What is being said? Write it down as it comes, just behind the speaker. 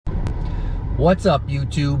What's up,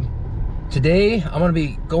 YouTube? Today I'm going to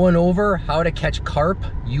be going over how to catch carp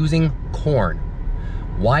using corn.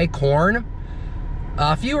 Why corn?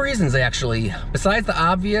 A few reasons actually. Besides the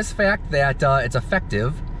obvious fact that it's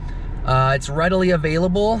effective, it's readily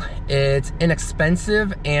available, it's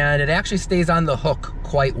inexpensive, and it actually stays on the hook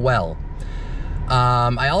quite well.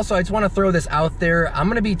 I just want to throw this out there. I'm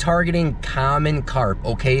going to be targeting common carp,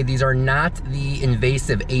 okay? These are not the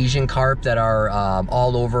invasive Asian carp that are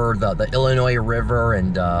all over the Illinois River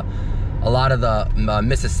and a lot of the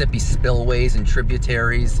Mississippi spillways and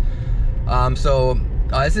tributaries.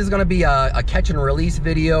 This is going to be a catch and release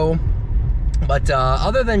video. But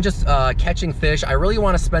other than just catching fish, I really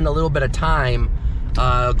want to spend a little bit of time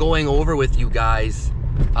going over with you guys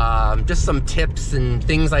just some tips and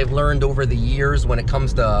things I've learned over the years when it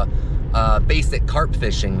comes to basic carp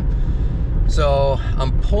fishing. So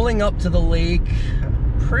I'm pulling up to the lake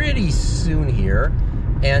pretty soon here,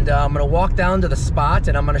 and I'm gonna walk down to the spot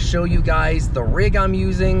and I'm gonna show you guys the rig I'm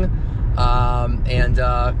using,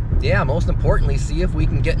 yeah, most importantly, see if we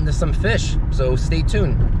can get into some fish. So stay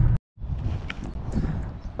tuned.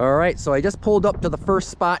 All right, so I just pulled up to the first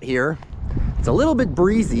spot here. It's a little bit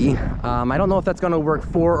breezy. I don't know if that's going to work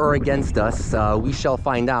for or against us. We shall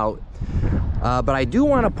find out. But I do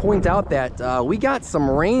want to point out that we got some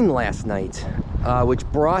rain last night, which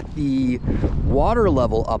brought the water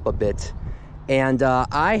level up a bit. And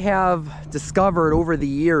I have discovered over the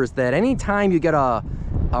years that anytime you get a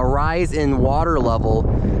rise in water level,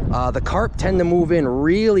 the carp tend to move in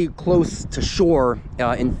really close to shore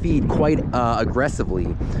and feed quite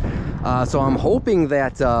aggressively. So I'm hoping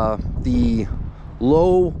that the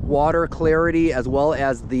low water clarity as well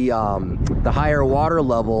as the higher water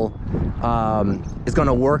level is going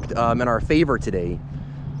to work in our favor today.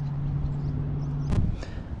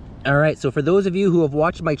 All right, so for those of you who have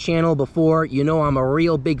watched my channel before, you know I'm a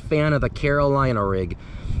real big fan of the Carolina rig.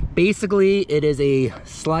 Basically, it is a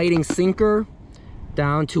sliding sinker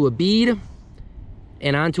down to a bead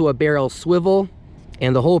and onto a barrel swivel.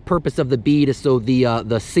 And the whole purpose of the bead is so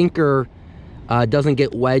the sinker doesn't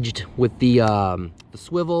get wedged with the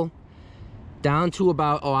swivel, down to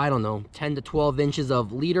about, I don't know, 10 to 12 inches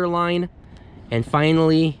of leader line, and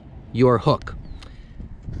finally your hook.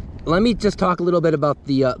 Let me just talk a little bit about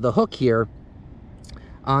the hook here.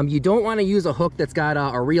 You don't want to use a hook that's got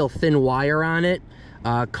a real thin wire on it.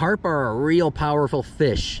 Carp are a real powerful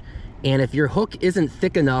fish, and if your hook isn't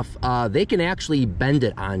thick enough, they can actually bend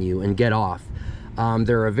it on you and get off.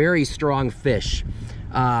 They're a very strong fish.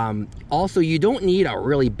 Also, you don't need a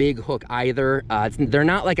really big hook either. They're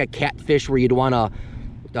not like a catfish where you'd want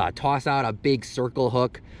to toss out a big circle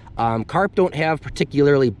hook. Carp don't have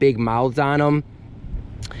particularly big mouths on them.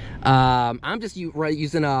 I'm just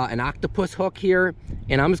using an octopus hook here,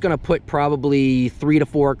 and I'm just going to put probably 3 to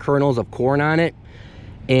 4 kernels of corn on it.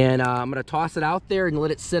 And I'm going to toss it out there and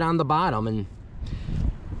let it sit on the bottom, and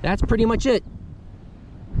that's pretty much it.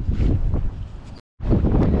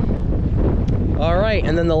 All right,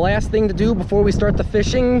 and then the last thing to do before we start the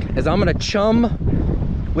fishing is I'm gonna chum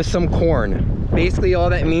with some corn. Basically all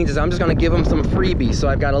that means is I'm just gonna give them some freebies. So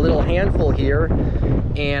I've got a little handful here,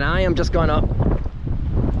 and I am just gonna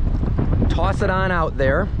toss it on out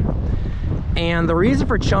there. And the reason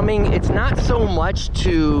for chumming, it's not so much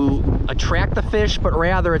to attract the fish, but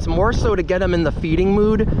rather it's more so to get them in the feeding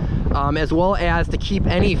mood, as well as to keep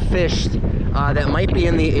any fish that might be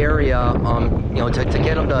in the area, you know, to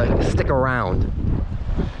get them to stick around.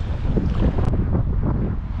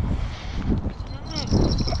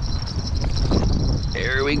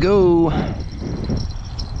 There we go.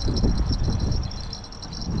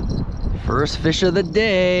 First fish of the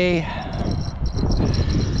day.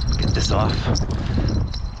 Get this off.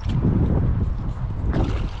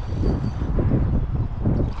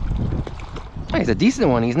 Oh, he's a decent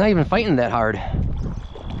one. He's not even fighting that hard.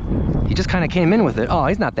 He just kind of came in with it. Oh,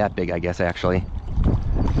 he's not that big, I guess, actually.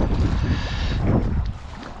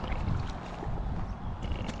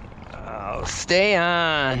 Oh, stay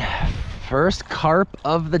on. First carp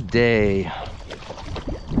of the day.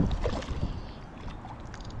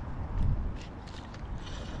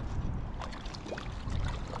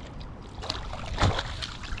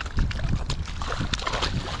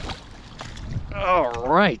 All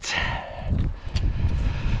right.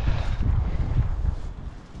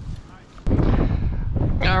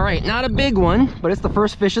 All right, not a big one, but it's the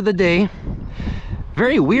first fish of the day.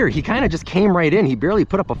 Very weird, he kind of just came right in. He barely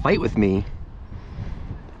put up a fight with me.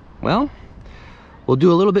 Well, we'll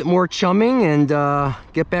do a little bit more chumming and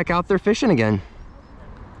get back out there fishing again.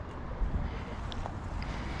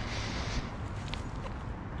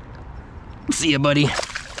 See ya, buddy.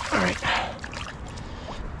 All right.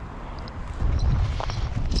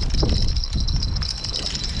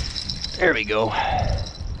 There we go.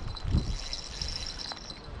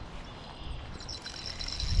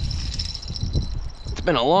 It's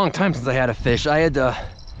been a long time since I had a fish. I had to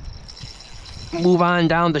move on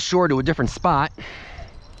down the shore to a different spot.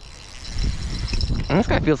 And this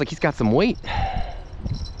guy feels like he's got some weight.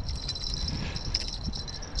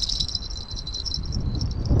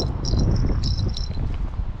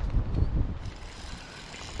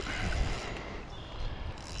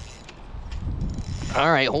 All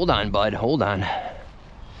right, hold on, bud, hold on.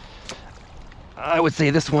 I would say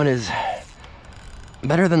this one is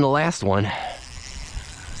better than the last one.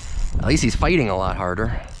 At least he's fighting a lot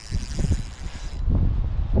harder.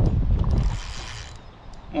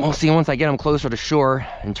 We'll see once I get him closer to shore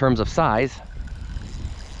in terms of size.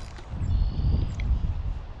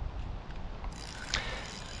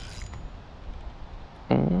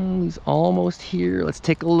 He's almost here. Let's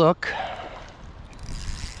take a look.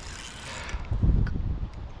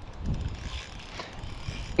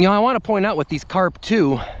 You know, I want to point out with these carp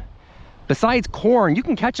too, besides corn, you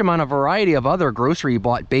can catch them on a variety of other grocery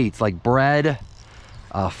bought baits like bread,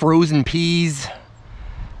 frozen peas.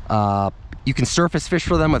 You can surface fish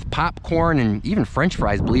for them with popcorn and even French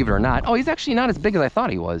fries, believe it or not. Oh, he's actually not as big as I thought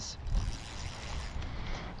he was.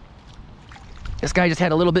 This guy just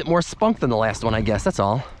had a little bit more spunk than the last one, I guess, that's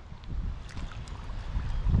all.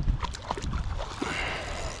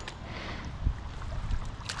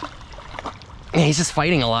 Yeah, he's just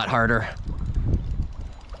fighting a lot harder.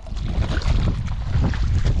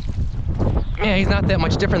 Yeah, he's not that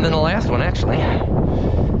much different than the last one, actually.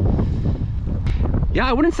 Yeah,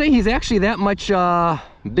 I wouldn't say he's actually that much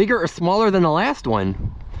bigger or smaller than the last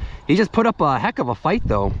one. He just put up a heck of a fight,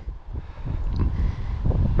 though.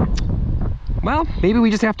 Well, maybe we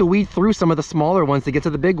just have to weed through some of the smaller ones to get to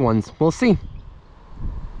the big ones. We'll see.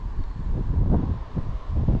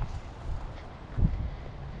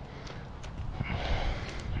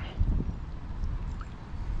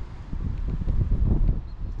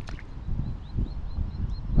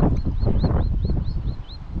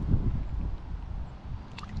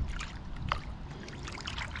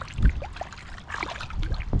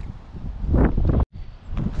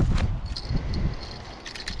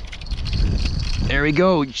 There we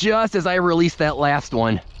go, just as I released that last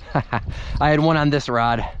one. I had one on this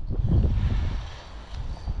rod.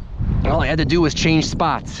 All I had to do was change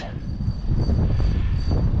spots.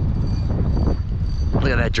 Look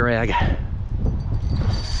at that drag.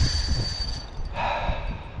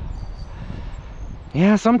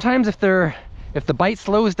 Yeah, sometimes if the bite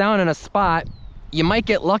slows down in a spot, you might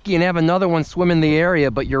get lucky and have another one swim in the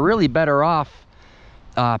area, but you're really better off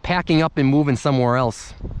packing up and moving somewhere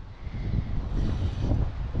else.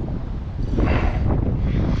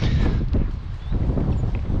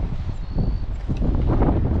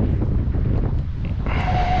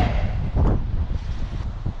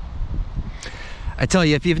 I tell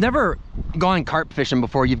you, if you've never gone carp fishing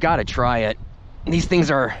before, you've got to try it. These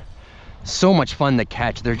things are so much fun to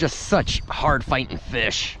catch. They're just such hard fighting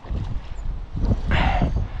fish.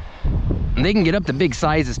 And they can get up to big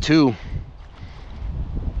sizes too.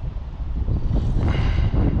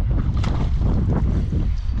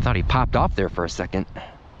 Thought he popped off there for a second.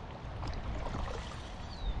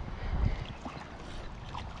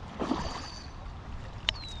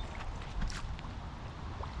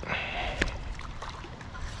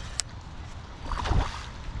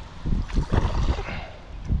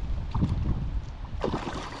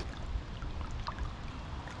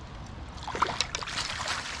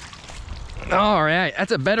 All right,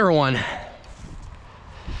 that's a better one.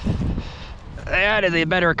 That is a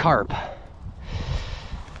better carp.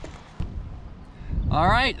 All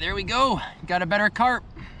right, there we go. Got a better carp.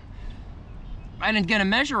 I didn't get a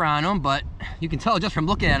measure on him, but you can tell just from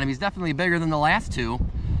looking at him, he's definitely bigger than the last two.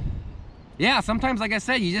 Yeah, sometimes, like I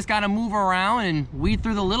said, you just gotta move around and weed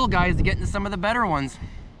through the little guys to get into some of the better ones.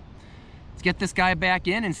 Let's get this guy back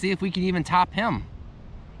in and see if we can even top him.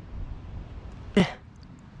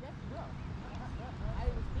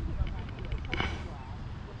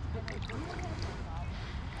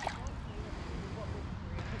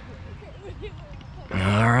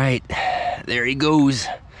 All right, there he goes.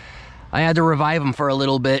 I had to revive him for a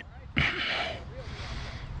little bit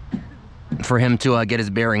for him to get his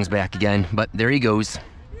bearings back again, but there he goes.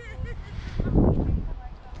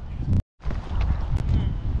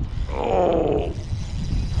 Oh,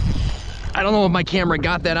 I don't know if my camera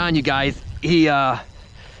got that on you guys.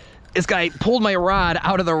 This guy pulled my rod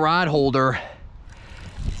out of the rod holder,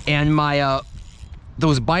 and my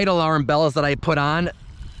those bite alarm bells that I put on,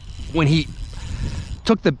 when he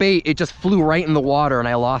took the bait, it just flew right in the water and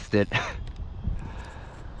I lost it.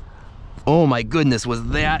 Oh my goodness, was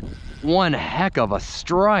that one heck of a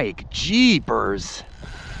strike. Jeepers.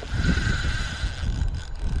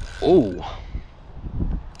 Oh.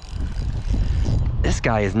 This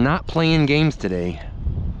guy is not playing games today.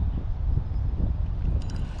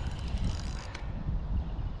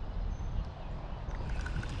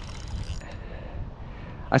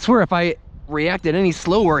 I swear if I reacted any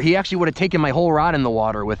slower, he actually would have taken my whole rod in the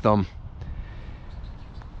water with them.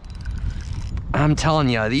 I'm telling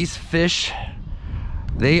you, these fish,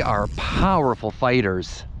 they are powerful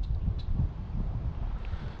fighters.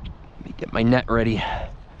 Let me get my net ready.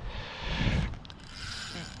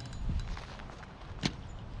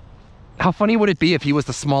 How funny would it be if he was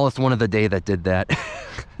the smallest one of the day that did that?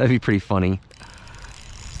 That'd be pretty funny.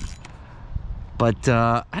 But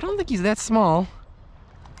I don't think he's that small.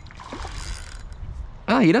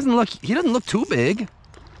 Oh, he doesn't look too big.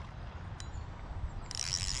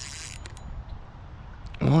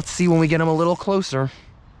 Well, let's see when we get him a little closer.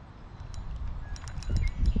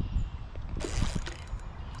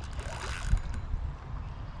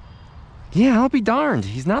 Yeah, I'll be darned.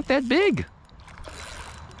 He's not that big.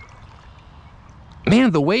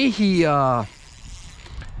 Man, the way he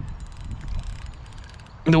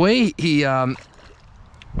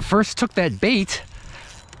first took that bait,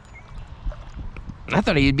 I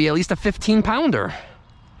thought he'd be at least a 15-pounder.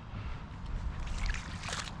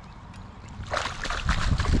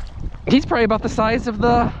 He's probably about the size of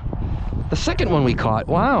the second one we caught.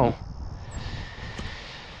 Wow.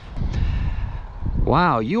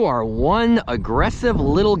 Wow, you are one aggressive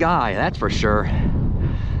little guy, that's for sure.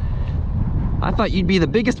 I thought you'd be the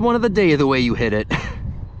biggest one of the day the way you hit it.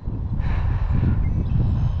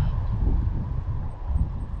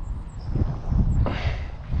 All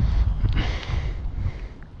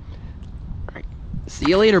right, see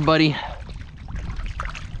you later, buddy.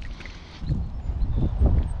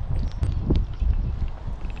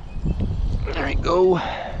 All right, go.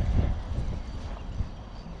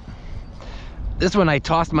 This one I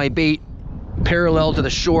tossed my bait parallel to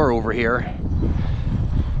the shore over here.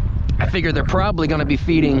 I figured they're probably going to be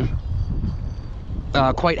feeding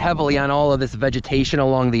quite heavily on all of this vegetation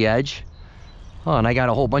along the edge. Oh, and I got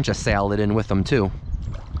a whole bunch of salad in with them too.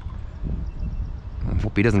 I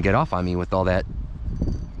hope he doesn't get off on me with all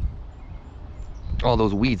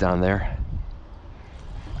those weeds on there.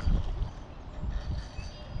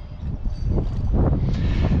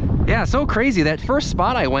 Yeah, so crazy. That first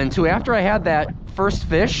spot I went to, after I had that first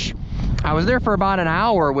fish, I was there for about an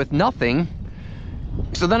hour with nothing.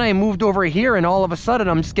 So then I moved over here and all of a sudden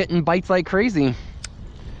I'm just getting bites like crazy.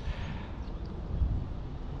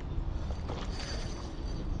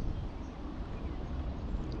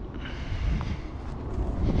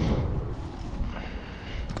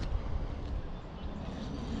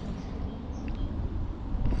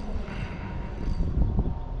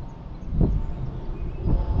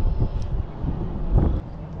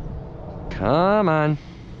 Come on.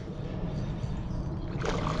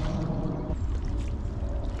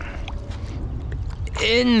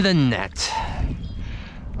 In the net.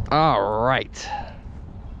 All right.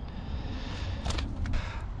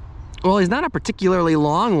 Well, he's not a particularly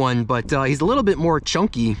long one, but he's a little bit more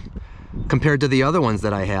chunky compared to the other ones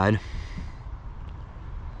that I had.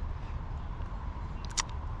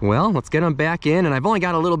 Well, let's get him back in, and I've only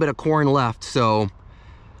got a little bit of corn left, so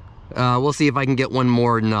we'll see if I can get one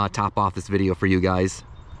more and top off this video for you guys.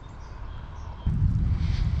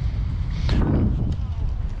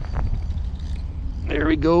 There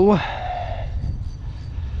we go. I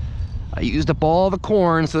used up all the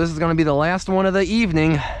corn, so this is going to be the last one of the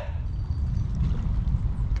evening.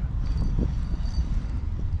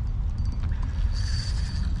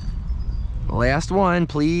 Last one,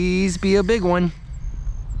 please be a big one.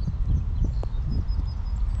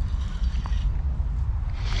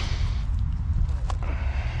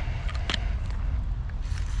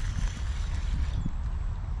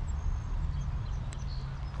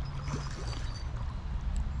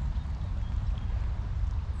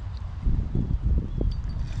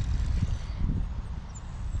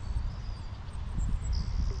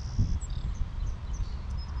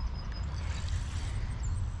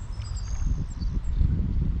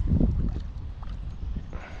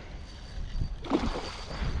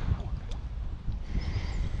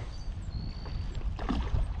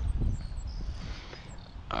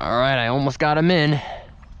 All right, I almost got him in.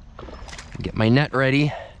 Get my net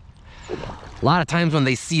ready. A lot of times when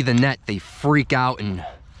they see the net, they freak out and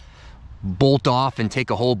bolt off and take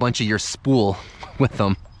a whole bunch of your spool with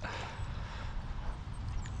them.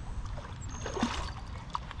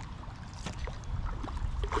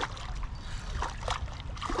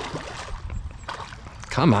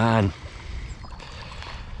 Come on.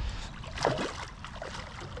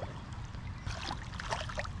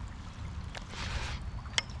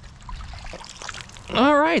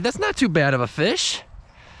 right, that's not too bad of a fish.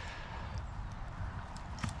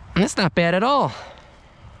 That's not bad at all.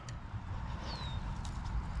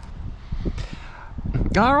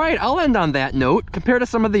 All right, I'll end on that note. Compared to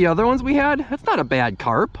some of the other ones we had, that's not a bad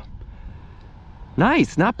carp.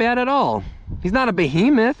 Nice, not bad at all. He's not a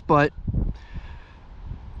behemoth, but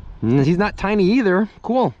he's not tiny either.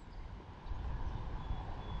 Cool.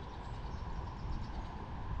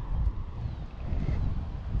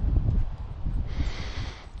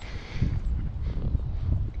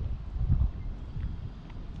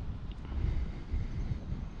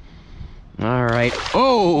 All right.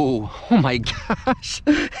 Oh my gosh.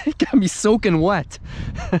 It got me soaking wet.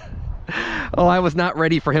 Oh, I was not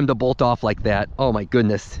ready for him to bolt off like that. Oh my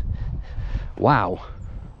goodness. Wow.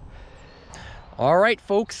 All right,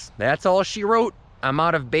 folks, that's all she wrote. I'm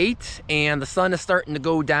out of bait and the sun is starting to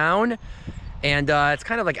go down, and it's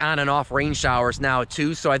kind of like on and off rain showers now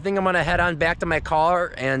too. So I think I'm gonna head on back to my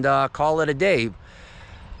car and call it a day.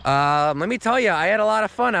 Let me tell you, I had a lot of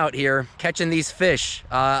fun out here catching these fish.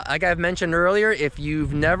 Like I've mentioned earlier, if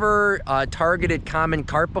you've never targeted common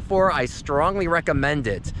carp before, I strongly recommend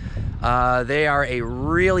it. They are a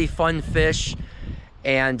really fun fish,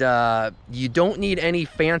 and you don't need any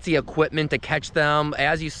fancy equipment to catch them.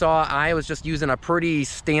 As you saw, I was just using a pretty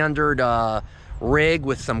standard rig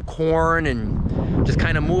with some corn and just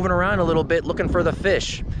kind of moving around a little bit looking for the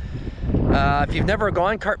fish. If you've never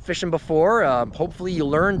gone carp fishing before, hopefully you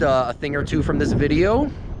learned a thing or two from this video.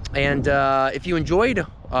 And if you enjoyed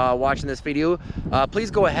watching this video, please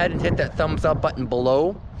go ahead and hit that thumbs up button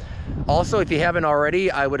below. Also, if you haven't already,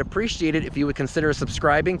 I would appreciate it if you would consider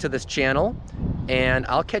subscribing to this channel. And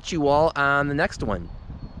I'll catch you all on the next one.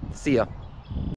 See ya.